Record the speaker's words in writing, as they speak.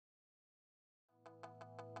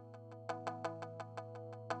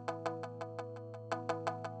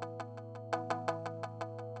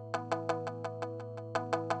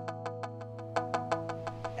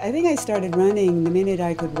I think I started running the minute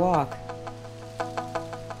I could walk.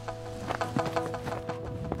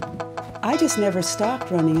 I just never stopped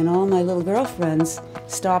running, and all my little girlfriends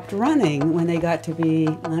stopped running when they got to be,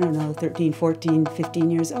 I don't know, 13, 14, 15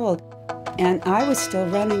 years old. And I was still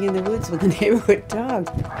running in the woods with the neighborhood dogs.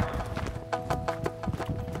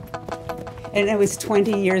 And I was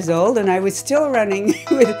 20 years old, and I was still running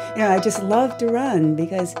with, I just loved to run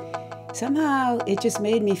because somehow it just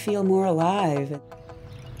made me feel more alive.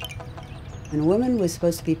 And a woman was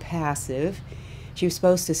supposed to be passive. She was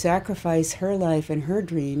supposed to sacrifice her life and her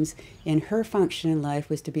dreams, and her function in life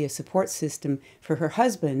was to be a support system for her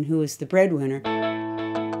husband, who was the breadwinner.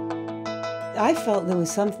 I felt there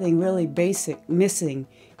was something really basic missing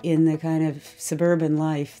in the kind of suburban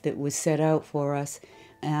life that was set out for us,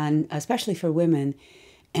 and especially for women.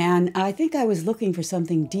 And I think I was looking for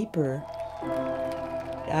something deeper.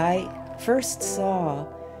 I first saw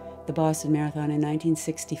the Boston Marathon in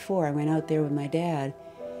 1964. I went out there with my dad,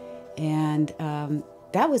 and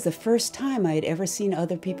that was the first time I had ever seen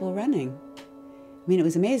other people running. I mean, it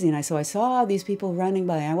was amazing. So I saw these people running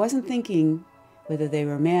by. I wasn't thinking whether they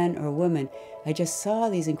were men or women. I just saw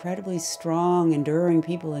these incredibly strong, enduring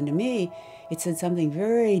people, and to me, it said something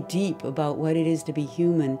very deep about what it is to be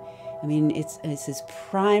human. I mean, it's as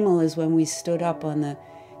primal as when we stood up on the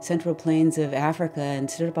central plains of Africa and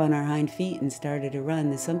stood up on our hind feet and started to run.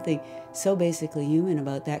 There's something so basically human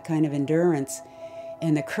about that kind of endurance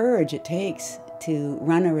and the courage it takes to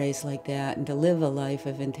run a race like that and to live a life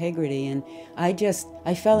of integrity. And I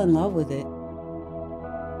fell in love with it.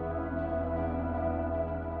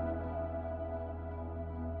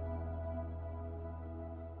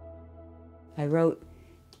 I wrote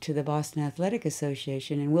to the Boston Athletic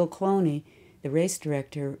Association, and Will Cloney, the race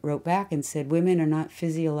director, wrote back and said, women are not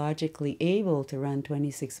physiologically able to run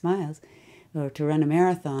 26 miles or to run a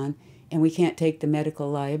marathon, and we can't take the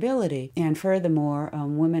medical liability. And furthermore,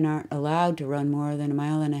 women aren't allowed to run more than 1.5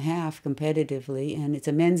 miles competitively, and it's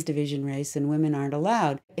a men's division race, and women aren't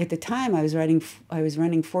allowed. At the time, I was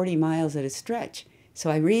running 40 miles at a stretch.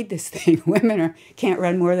 So I read this thing, women can't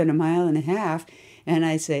run more than 1.5 miles, and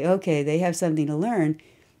I say, okay, they have something to learn.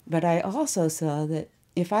 But I also saw that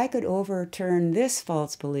if I could overturn this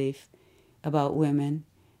false belief about women,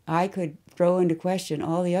 I could throw into question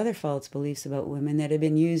all the other false beliefs about women that have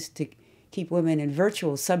been used to keep women in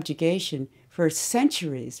virtual subjugation for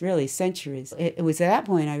centuries, really centuries. It was at that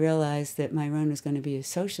point I realized that my run was going to be a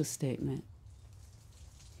social statement.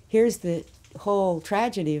 Here's the whole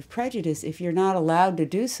tragedy of prejudice. If you're not allowed to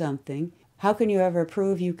do something, how can you ever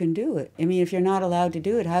prove you can do it? I mean, if you're not allowed to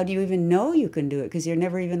do it, how do you even know you can do it? Because you're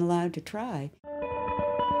never even allowed to try.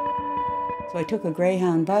 So I took a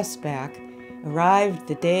Greyhound bus back, arrived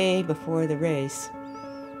the day before the race,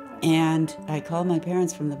 and I called my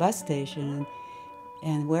parents from the bus station,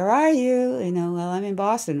 and where are you? Well, I'm in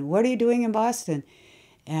Boston. What are you doing in Boston?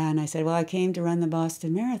 And I said, well, I came to run the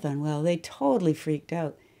Boston Marathon. Well, they totally freaked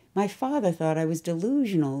out. My father thought I was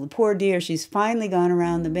delusional. The poor dear, she's finally gone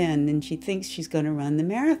around the bend, and she thinks she's going to run the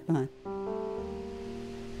marathon.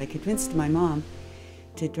 I convinced my mom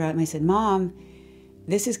to drive me. I said, Mom,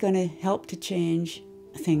 this is going to help to change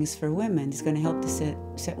things for women. It's going to help to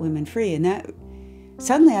set women free. And that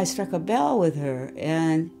suddenly I struck a bell with her,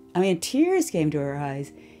 and tears came to her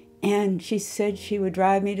eyes. And she said she would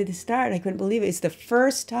drive me to the start. I couldn't believe it. It's the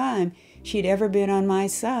first time she'd ever been on my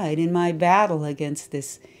side in my battle against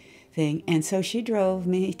this thing. And so she drove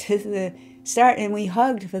me to the start, and we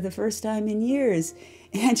hugged for the first time in years.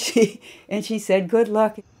 And she said, good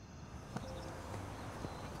luck.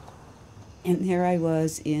 And there I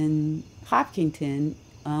was in Hopkinton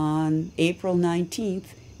on April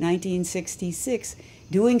 19th, 1966,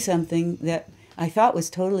 doing something that I thought was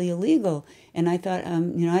totally illegal. And I thought,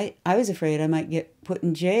 I was afraid I might get put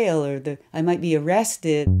in jail or I might be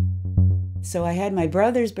arrested. So I had my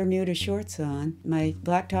brother's Bermuda shorts on, my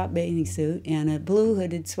black top bathing suit, and a blue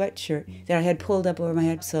hooded sweatshirt that I had pulled up over my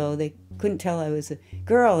head so they couldn't tell I was a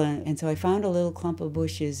girl. And so I found a little clump of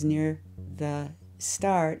bushes near the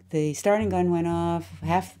start. The starting gun went off,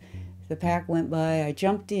 half the pack went by, I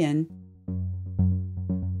jumped in.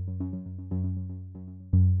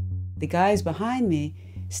 The guys behind me,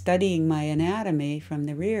 studying my anatomy from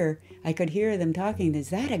the rear, I could hear them talking, is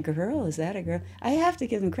that a girl? Is that a girl? I have to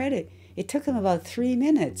give them credit. It took them about 3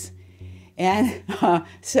 minutes. And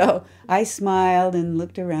so I smiled and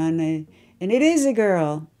looked around, and it is a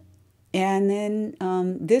girl. And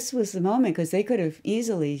then this was the moment, because they could have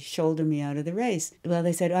easily shouldered me out of the race. Well,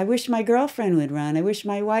 they said, I wish my girlfriend would run. I wish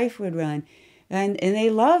my wife would run. And they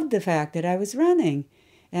loved the fact that I was running.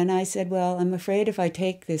 And I said, well, I'm afraid if I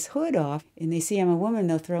take this hood off and they see I'm a woman,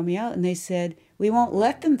 they'll throw me out. And they said, we won't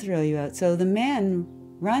let them throw you out. So the men,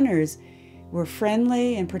 runners, were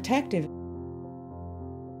friendly and protective.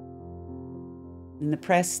 And the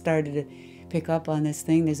press started to pick up on this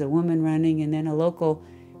thing. There's a woman running, and then a local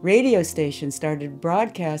radio station started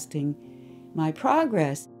broadcasting my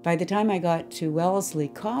progress. By the time I got to Wellesley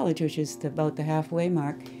College, which is about the halfway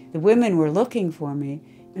mark, the women were looking for me.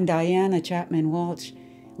 And Diana Chapman Walsh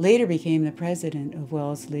later became the president of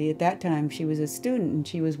Wellesley. At that time, she was a student, and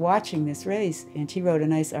she was watching this race, and she wrote a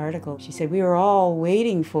nice article. She said, "We were all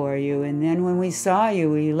waiting for you, and then when we saw you,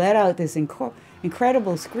 we let out this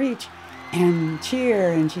incredible screech and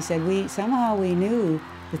cheer," and she said, somehow we knew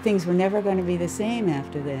that things were never going to be the same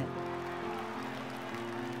after that.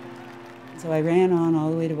 So I ran on all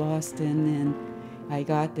the way to Boston, and I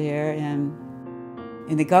got there, and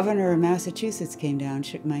the governor of Massachusetts came down,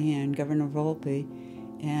 shook my hand, Governor Volpe,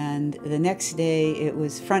 and the next day it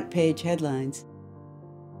was front page headlines.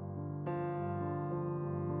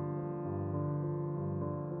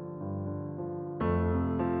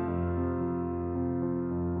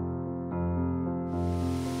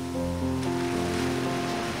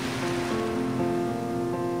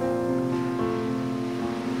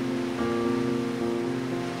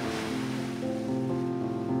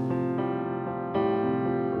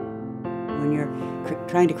 When you're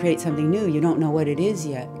trying to create something new, you don't know what it is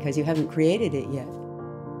yet because you haven't created it yet.